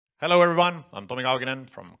Hello everyone, I'm Tomi Kaukinen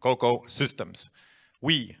from QOCO Systems.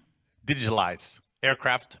 We digitalize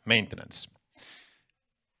aircraft maintenance.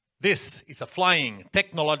 This is a flying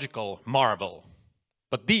technological marvel,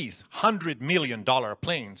 but these $100 million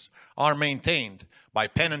planes are maintained by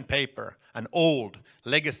pen and paper and old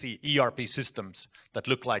legacy ERP systems that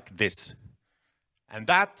look like this. And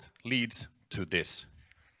that leads to this.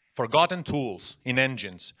 Forgotten tools in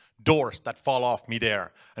engines, doors that fall off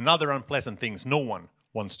midair, and other unpleasant things no one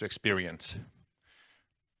wants to experience.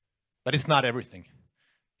 But it's not everything.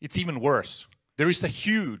 It's even worse. There is a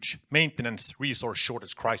huge maintenance resource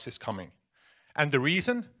shortage crisis coming. And the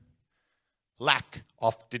reason? Lack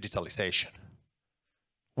of digitalization.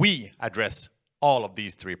 We address all of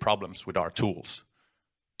these three problems with our tools.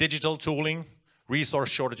 Digital tooling, resource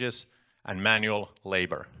shortages, and manual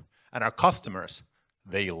labor. And our customers,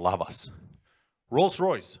 they love us.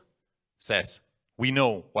 Rolls-Royce says, we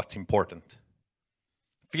know what's important.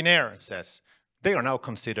 Finnair says they are now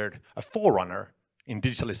considered a forerunner in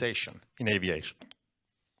digitalization in aviation.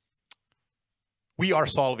 We are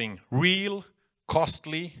solving real,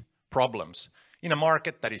 costly problems in a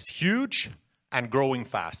market that is huge and growing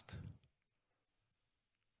fast.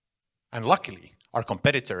 And luckily, our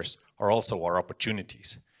competitors are also our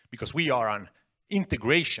opportunities because we are an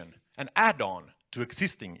integration, an add-on to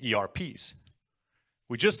existing ERPs.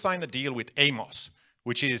 We just signed a deal with Amos,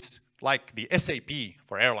 which is like the SAP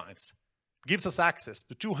for airlines. It gives us access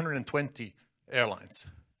to 220 airlines.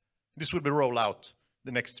 This will be rolled out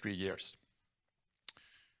the next 3 years.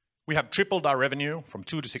 We have tripled our revenue from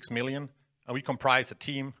 2 to 6 million, and we comprise a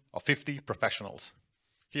team of 50 professionals.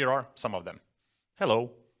 Here are some of them. Hello.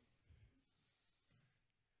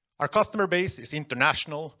 Our customer base is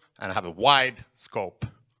international and have a wide scope.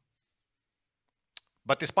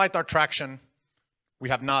 But despite our traction, we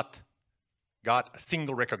have not got a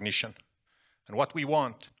single recognition. And what we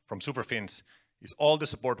want from SUPERFINNS is all the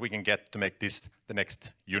support we can get to make this the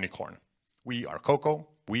next unicorn. We are QOCO.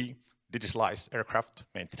 We digitalize aircraft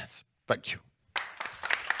maintenance. Thank you.